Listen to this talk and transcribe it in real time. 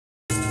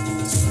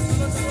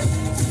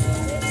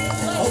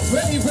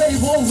very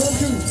warm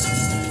welcome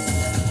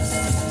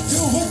to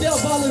Vidya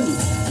Balan,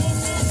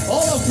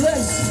 all our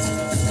friends,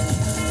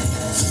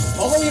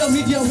 all your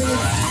media mates,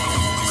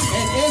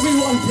 and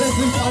everyone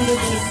present under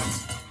this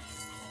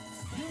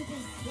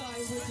beautiful sky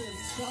which is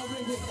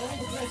showering with all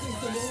the blessings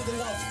and all the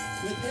love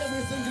with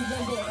every single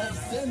member of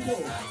Senco,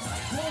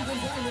 Gold and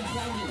Diamond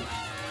family.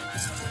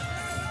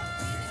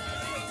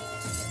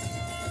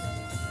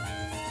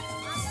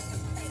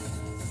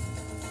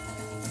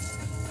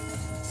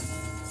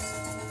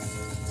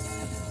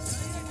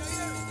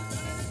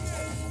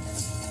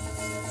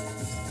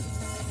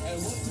 And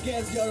once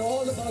again, we are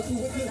all about to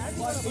witness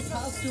what it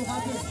has to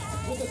happen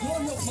with the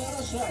glory of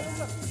Maharashtra.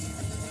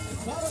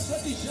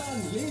 Maharashtra Shan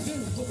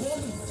legend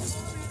performance,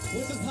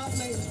 which is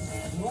happening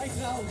right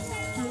now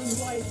to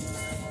invite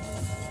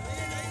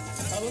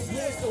our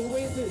great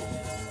awaited,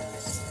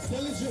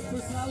 diligent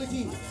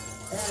personality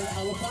and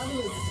our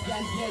panelists,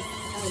 guests,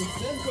 and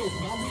Senco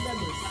family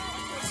members.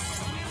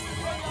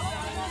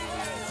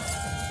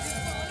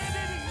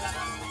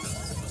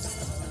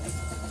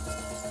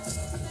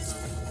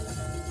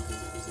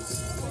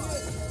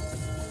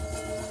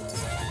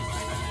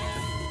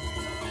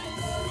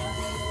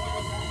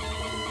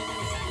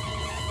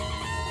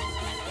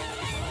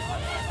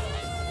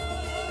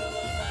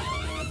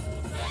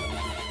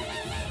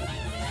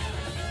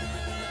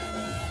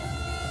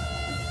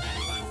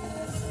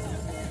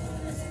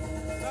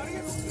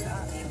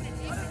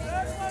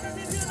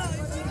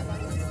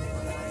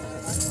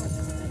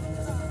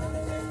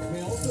 May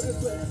I also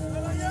request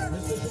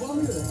Mr.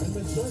 Shivamir and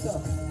Ms. Shweta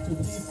to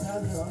please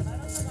stand around.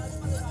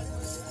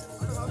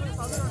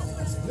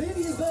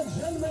 Ladies and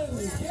gentlemen,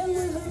 can we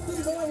make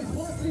some noise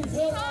firstly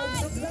for our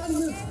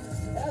magnanimous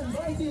and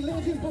mighty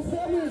legend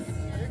performers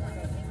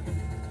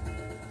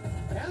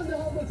and the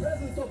humble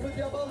presence of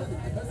Vidya Balan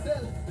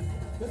herself,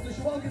 Mr.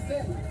 Shivamir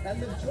Sen and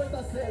Ms.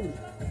 Shweta Sen.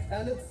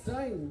 And it's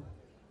time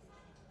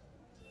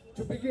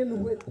to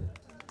begin with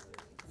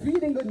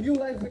feeding a new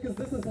life, because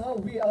this is how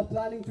we are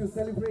planning to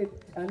celebrate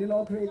and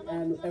inaugurate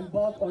and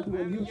embark onto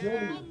a new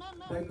journey,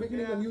 by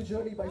beginning a new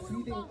journey by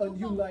feeding a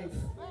new life.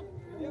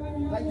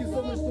 Thank you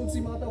so much,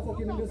 Tulsi Mata, for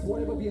giving us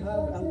whatever we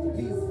have, and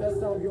please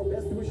best out your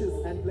best wishes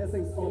and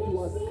blessings onto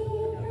us.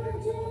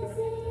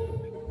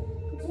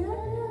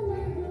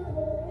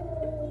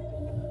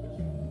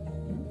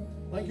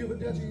 Thank you,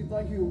 Vidyaji.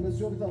 Thank you,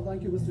 Ms. Jovita.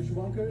 Thank you, Mr.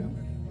 Shubhankar.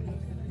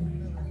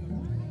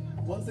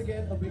 Once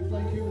again, a big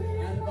thank you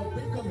and a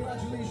big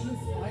congratulations.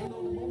 I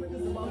know the moment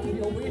is about to be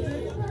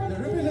awaited. The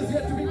ribbon is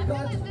yet to be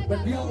cut,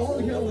 but we are all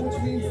here,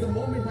 which means the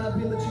moment has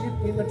been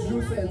achieved in the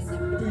true sense.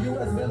 To you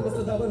as well,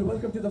 Mr. Dhawan,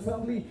 welcome to the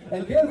family.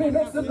 And can we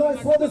make some noise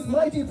for this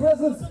mighty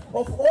presence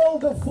of all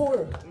the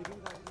 4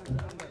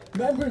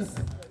 members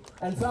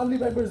and family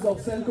members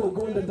of Senco,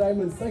 Gold and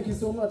Diamonds. Thank you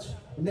so much.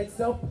 Next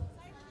up,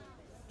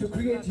 to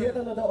create yet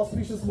another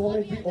auspicious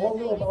moment we all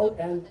know about,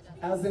 and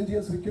as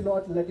Indians we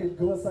cannot let it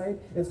go aside.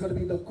 It's going to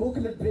be the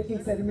coconut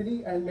breaking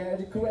ceremony, and may I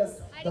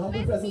request the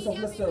humble presence of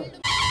Mr.